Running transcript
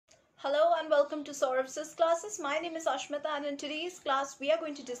Hello and welcome to Saurav's classes. My name is Ashmita and in today's class we are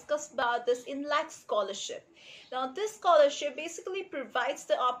going to discuss about this Inlaks Scholarship. Now this scholarship basically provides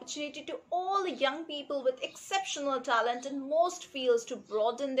the opportunity to all young people with exceptional talent in most fields to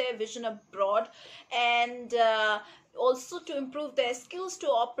broaden their vision abroad and also to improve their skills to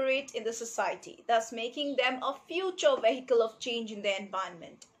operate in the society, thus making them a future vehicle of change in their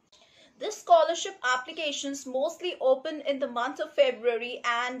environment. This scholarship applications mostly open in the month of February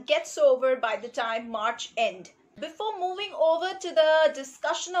and gets over by the time March end. Before moving over to the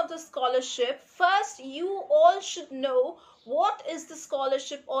discussion of the scholarship, first you all should know what is the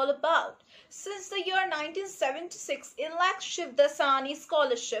scholarship all about. Since the year 1976, Inlaks Shivdasani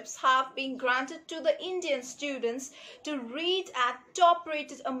scholarships have been granted to the Indian students to read at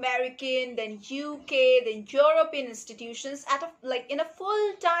top-rated American, then UK, then European institutions at in a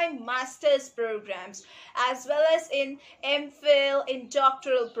full-time master's programs, as well as in MPhil, in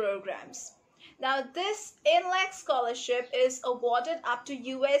doctoral programs. Now, this Inlaks scholarship is awarded up to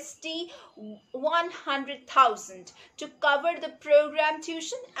USD 100,000 to cover the program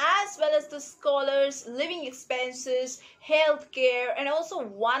tuition as well as the scholars' living expenses, healthcare, and also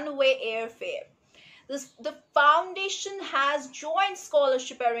one-way airfare. The foundation has joint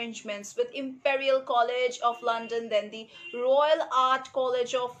scholarship arrangements with Imperial College of London, then the Royal Art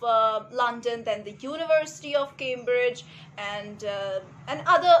College of London, then the University of Cambridge, and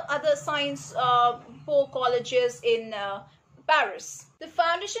other science colleges in Paris. The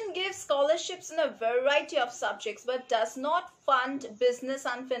foundation gives scholarships in a variety of subjects but does not fund business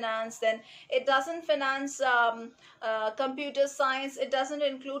and finance. Then it doesn't finance computer science, it doesn't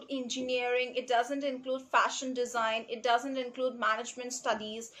include engineering, it doesn't include fashion design, it doesn't include management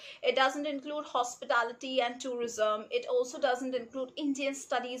studies, it doesn't include hospitality and tourism, it also doesn't include Indian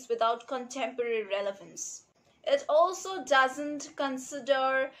studies without contemporary relevance. It also doesn't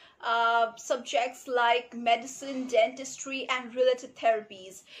consider subjects like medicine, dentistry, and related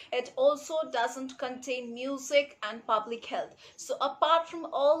therapies. It also doesn't contain music and public health. So apart from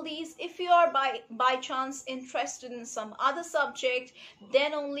all these, if you are by chance interested in some other subject,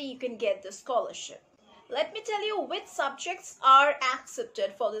 then only you can get the scholarship. Let me tell you which subjects are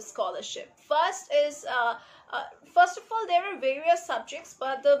accepted for this scholarship. First of all, there are various subjects,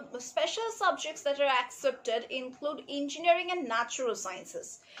 but the special subjects that are accepted include engineering and natural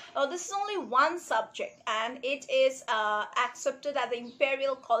sciences. Now, this is only one subject and it is accepted at the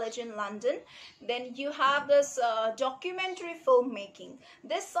Imperial College in London. Then you have this documentary filmmaking.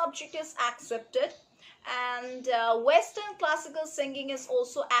 This subject is accepted, and Western classical singing is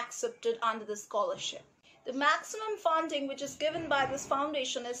also accepted under the scholarship. The maximum funding which is given by this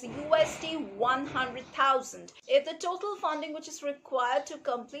foundation is USD 100,000. If the total funding which is required to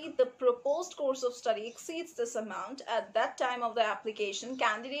complete the proposed course of study exceeds this amount, at that time of the application,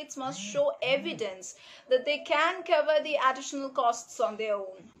 candidates must show evidence that they can cover the additional costs on their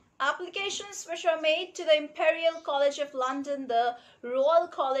own. Applications which are made to the Imperial College of London, the Royal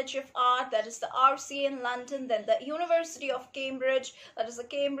College of Art, that is the RC in London, then the University of Cambridge, that is the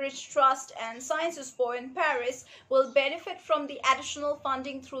Cambridge Trust, and Sciences Po in Paris will benefit from the additional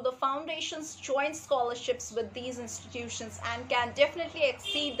funding through the foundation's joint scholarships with these institutions and can definitely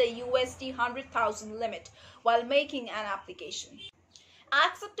exceed the USD 100,000 limit while making an application.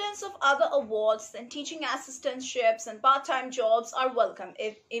 Acceptance of other awards and teaching assistantships and part-time jobs are welcome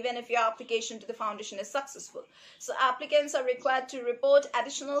even if your application to the foundation is successful. So applicants are required to report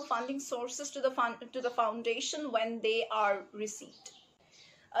additional funding sources to the foundation when they are received.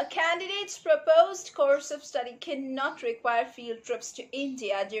 A candidate's proposed course of study cannot require field trips to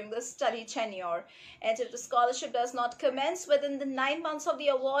India during the study tenure, and if the scholarship does not commence within the 9 months of the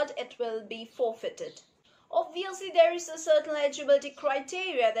award, it will be forfeited. Obviously, there is a certain eligibility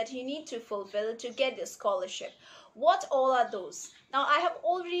criteria that you need to fulfill to get this scholarship. What all are those? Now, I have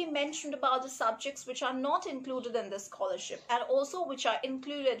already mentioned about the subjects which are not included in this scholarship and also which are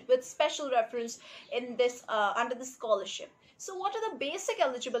included with special reference in this under the scholarship. So what are the basic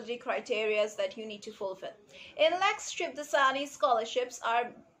eligibility criteria that you need to fulfill? Inlaks Shivdasani scholarships are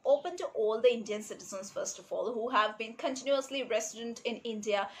open to all the Indian citizens, first of all, who have been continuously resident in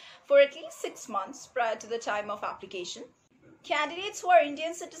India for at least 6 months prior to the time of application. Candidates who are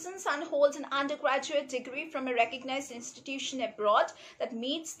Indian citizens and hold an undergraduate degree from a recognized institution abroad that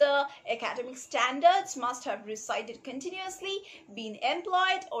meets the academic standards must have resided continuously, been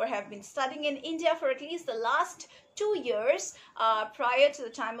employed, or have been studying in India for at least the last 2 years prior to the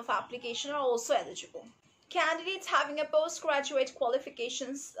time of application are also eligible. Candidates having a postgraduate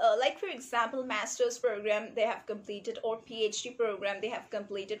qualifications, like for example master's program they have completed or PhD program they have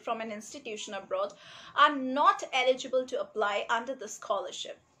completed from an institution abroad, are not eligible to apply under the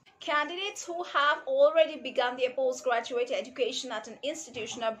scholarship. Candidates who have already begun their postgraduate education at an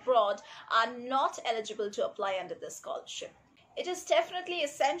institution abroad are not eligible to apply under this scholarship. It is definitely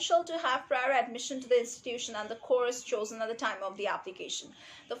essential to have prior admission to the institution and the course chosen at the time of the application.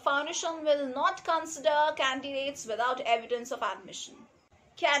 The foundation will not consider candidates without evidence of admission.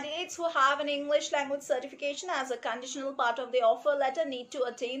 Candidates who have an English language certification as a conditional part of the offer letter need to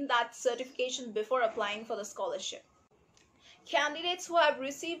attain that certification before applying for the scholarship. Candidates who have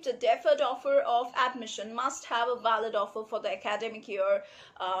received a deferred offer of admission must have a valid offer for the academic year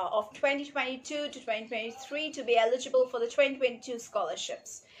of 2022 to 2023 to be eligible for the 2022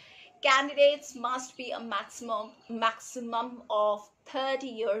 scholarships. Candidates must be a maximum of 30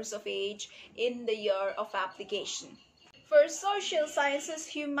 years of age in the year of application. For social sciences,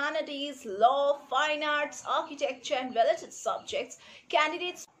 humanities, law, fine arts, architecture, and related subjects,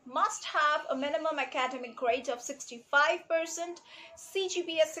 candidates must have a minimum academic grade of 65%,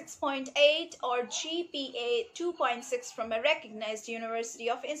 CGPA 6.8, or GPA 2.6 from a recognized university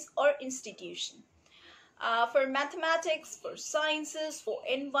or institution. For mathematics, for sciences, for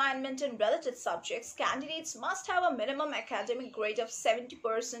environment and related subjects, candidates must have a minimum academic grade of 70%,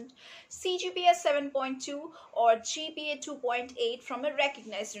 CGPA 7.2 or GPA 2.8 from a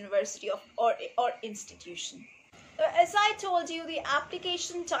recognized university or institution. As I told you, the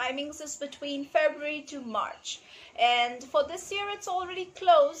application timings is between February to March. And for this year, it's already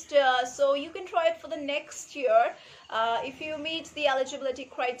closed. So you can try it for the next year. If you meet the eligibility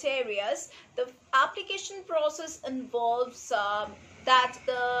criteria. The application process involves that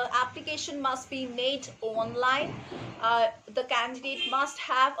the application must be made online. The candidate must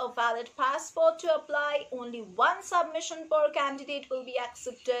have a valid passport to apply. Only one submission per candidate will be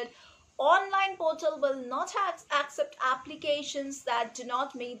accepted. Online portal will not accept applications that do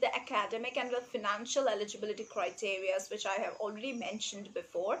not meet the academic and the financial eligibility criteria, which I have already mentioned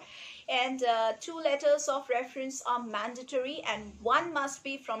before. And 2 letters of reference are mandatory and one must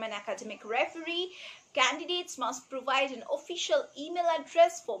be from an academic referee. Candidates must provide an official email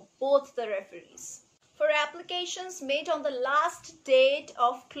address for both the referees. For applications made on the last date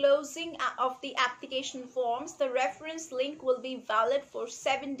of closing of the application forms, the reference link will be valid for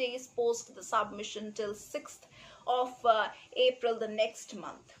 7 days post the submission till 6th of April the next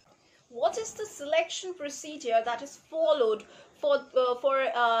month. What is the selection procedure that is followed for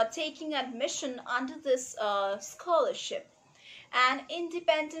taking admission under this scholarship? An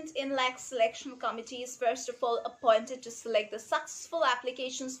independent Inlaks selection committee is first of all appointed to select the successful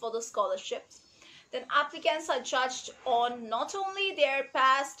applications for the scholarships. Then applicants are judged on not only their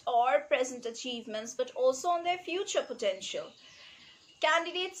past or present achievements but also on their future potential.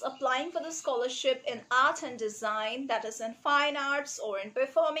 Candidates applying for the scholarship in art and design, that is in fine arts or in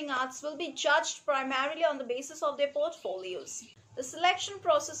performing arts, will be judged primarily on the basis of their portfolios. The selection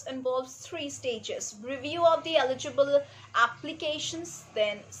process involves 3 stages. Review of the eligible applications.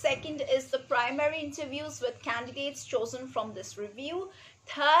 Then second is the primary interviews with candidates chosen from this review.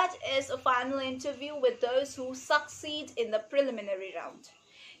 Third is a final interview with those who succeed in the preliminary round.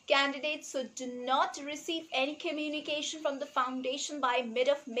 Candidates who do not receive any communication from the foundation by mid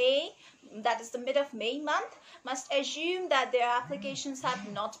of May, that is the mid of May month, must assume that their applications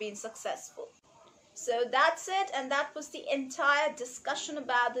have not been successful. So that's it, and that was the entire discussion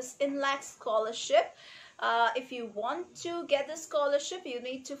about this Inlaks scholarship. If you want to get the scholarship, you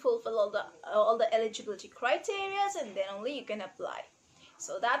need to fulfill all the eligibility criteria, and then only you can apply.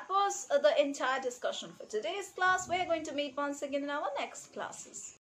 So that was the entire discussion for today's class. We're going to meet once again in our next classes.